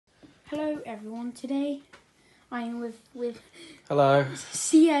Hello everyone, today I am with Hello.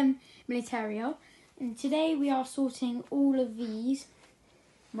 CM Militario, and today we are sorting all of these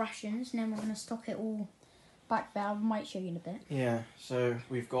rations and then we're going to stock it all back there. I might show you in a bit. Yeah, so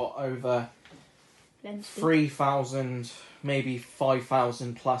we've got over Then speak. 3,000, maybe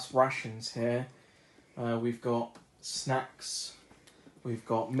 5,000 plus rations here. We've got snacks, we've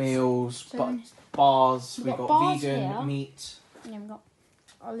got meals, bars, we've got bars vegan here. meat. And then we've got,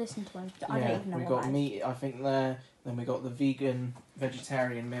 I'll listen to him. I Yeah, don't even know we've what got that is. meat, I think there. Then we got the vegan,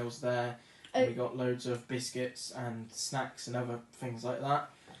 vegetarian meals there. And we got loads of biscuits and snacks and other things like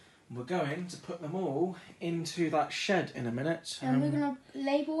that. We're going to put them all into that shed in a minute. And we're going to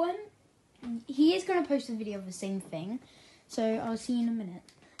label them. He is going to post a video of the same thing. So I'll see you in a minute.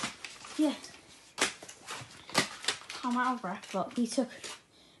 Yeah. I'm out of breath, but we took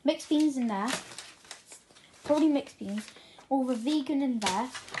mixed beans in there. Probably mixed beans. All the vegan in there.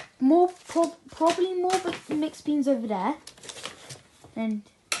 Probably more mixed beans over there. And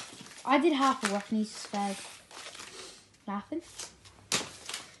I did half a rough and he's spared laughing.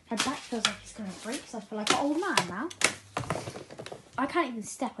 My back feels like it's going to break because I feel like an old man now. I can't even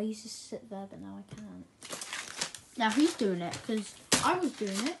step. I used to sit there, but now I can't. Now who's doing it? Because I was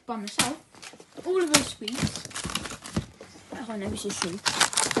doing it by myself. All of those sweets. Oh no, it's just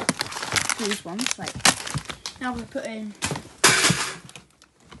these ones. Like now we're putting.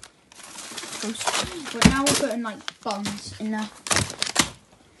 But now we're putting like buns in there.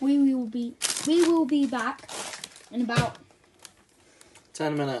 We will be back in about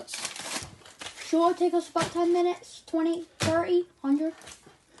 10 minutes. Sure, it'll take us about 10 minutes, 20, 30, 100.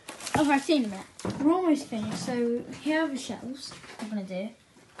 Okay, see you in a minute. We're almost finished, so here are the shelves I'm going to do.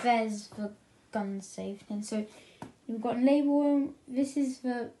 There's the gun safe thing. So we've got a label. This is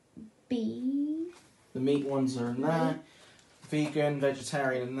the beef. The meat ones are in there. Vegan,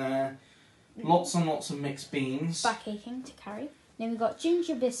 vegetarian in there. Lots and lots of mixed beans. Back aching to carry. Then we've got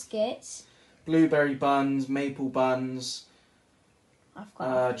ginger biscuits. Blueberry buns, maple buns. I've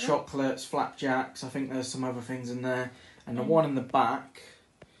got chocolates, flapjacks. I think there's some other things in there. And the one in the back,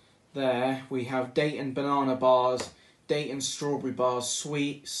 there, we have date and banana bars, date and strawberry bars,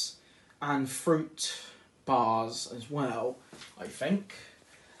 sweets, and fruit bars as well, I think.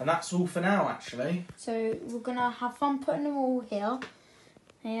 And that's all for now, actually. So we're going to have fun putting them all here.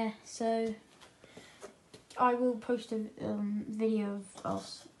 Yeah, so I will post a video of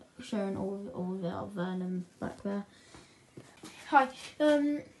us showing all of it of Vernon back there. Hi.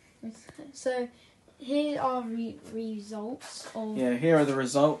 So here are results of. Yeah, here are the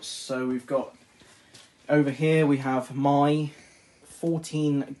results. So we've got over here we have my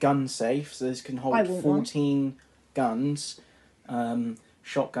 14 gun safe. So this can hold 14 guns,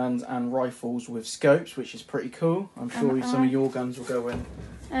 shotguns and rifles with scopes, which is pretty cool. I'm sure some of your guns will go in.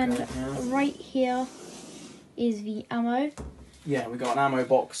 And right here is the ammo. Yeah, we got an ammo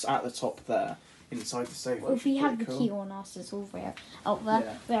box at the top there. Inside the safe. Well, if we had the key on us, it's all the way out there.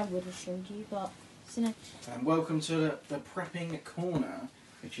 Yeah. Where I would have showed you, but And welcome to the prepping corner,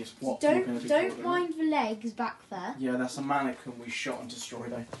 which is what we're going to be Don't mind the legs back there. Yeah, that's a mannequin we shot and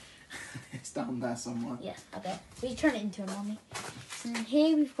destroyed. It's down there somewhere. Yeah, I bet. We turn it into a mummy. And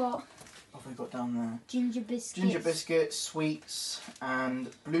here we've got. What have we got down there? Ginger biscuits. Ginger biscuits, sweets, and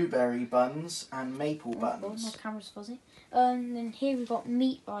blueberry buns and maple buns. My camera's fuzzy. And then here we've got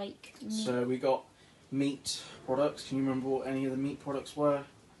meat like. So we got meat products. Can you remember what any of the meat products were? I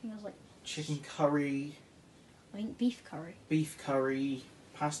think it was like chicken curry. I think beef curry. Beef curry,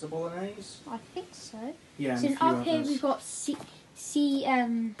 pasta bolognese. I think so. Yeah. So up here we've got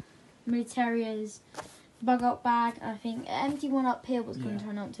Militaria's bug out bag. I think the empty one up here was going to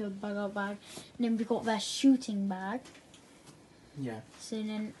turn out to a bug out bag. And then we've got their shooting bag. Yeah. So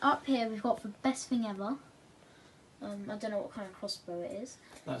then up here we've got the best thing ever. I don't know what kind of crossbow it is.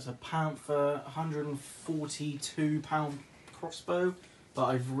 That's a Panther 142-pound crossbow, but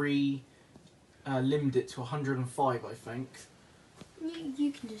I've limbed it to 105, I think.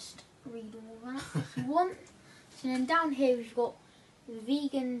 You can just read all that if you want. So then down here we've got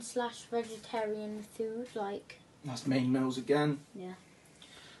vegan/vegetarian food, like. That's main meals again. Yeah.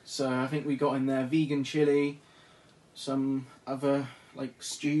 So I think we got in there vegan chili, some other like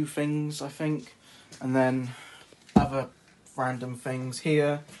stew things, I think, and then other random things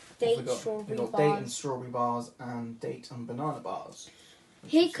here. Date we got date and strawberry bars and date and banana bars.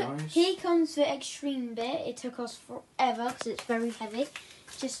 Here comes the extreme bit. It took us forever because it's very heavy.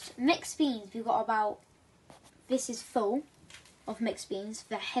 Just mixed beans. We've got about. This is full of mixed beans.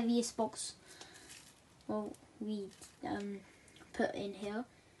 The heaviest box. Well, we put in here.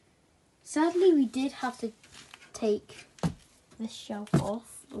 Sadly, we did have to take this shelf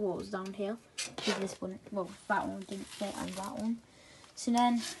off what was down here. Because this one, well, that one didn't fit and that one. So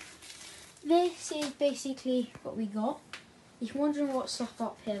then, this is basically what we got. If you're wondering what's stuff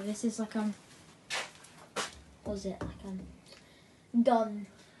up here, this is like, what was it? Like, gun.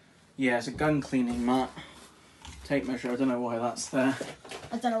 Yeah, it's a gun cleaning mat. Tape measure, I don't know why that's there.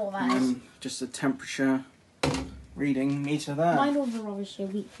 I don't know what that is. Just a temperature reading meter there. Mine all the rubbish here,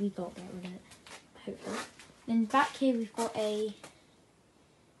 we got to get rid of it, hopefully. Then back here we've got a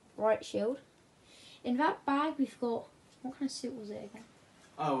riot shield. In that bag we've got, what kind of suit was it again?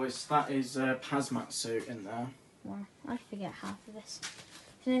 Oh, that is a hazmat suit in there. Wow, I forget half of this.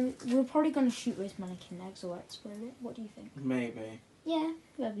 So then we're probably going to shoot with mannequin eggs or explode it. What do you think? Maybe. Yeah,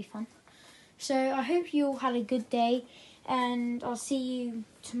 that'll be fun. So I hope you all had a good day, and I'll see you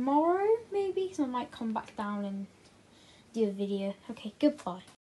tomorrow maybe, because I might come back down and do a video. Okay, goodbye.